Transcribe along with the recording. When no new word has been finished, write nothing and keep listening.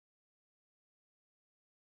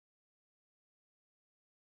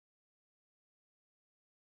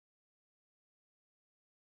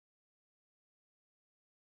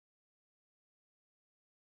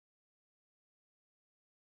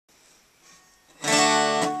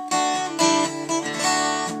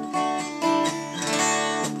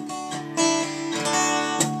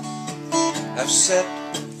set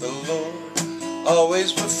the Lord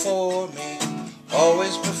always before me,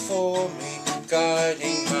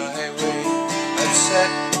 guiding my way. I've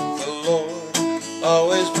set the Lord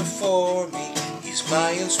always before me. He's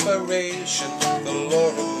my inspiration, the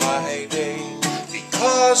Lord of my day.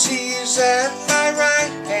 Because He's at my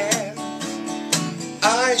right hand,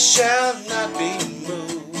 I shall not be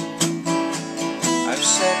moved. I've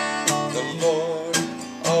set the Lord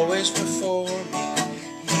always before me.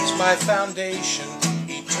 He's my foundation,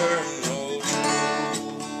 eternal truth.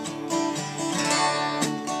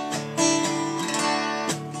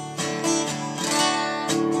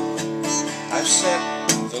 I've set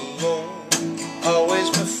the Lord always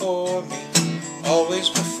before me,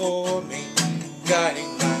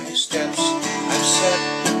 guiding my steps. I've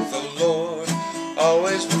set the Lord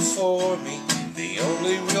always before me, the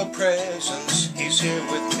only real presence. He's here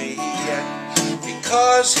with me yet.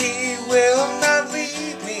 Because He will not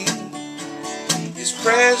leave me, His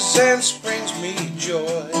presence brings me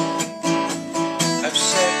joy. I've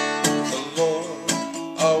set the Lord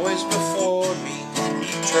always before me,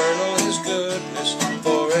 eternal His goodness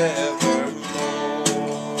forevermore.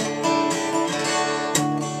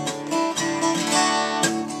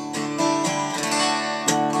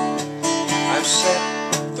 I've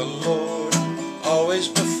set the Lord always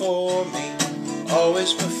before me,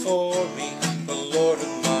 the Lord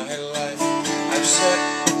of my life. I've set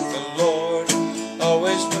the Lord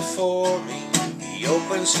always before me. He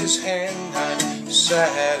opens His hand, I'm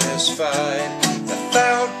satisfied. The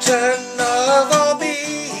fountain of all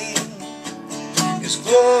being, His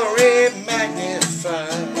glory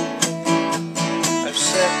magnified. I've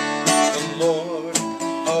set the Lord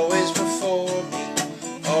always before me,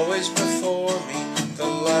 the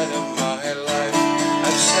light of my life.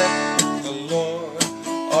 I've set the Lord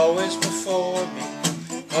always before me,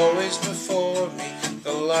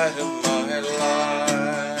 the light of my life.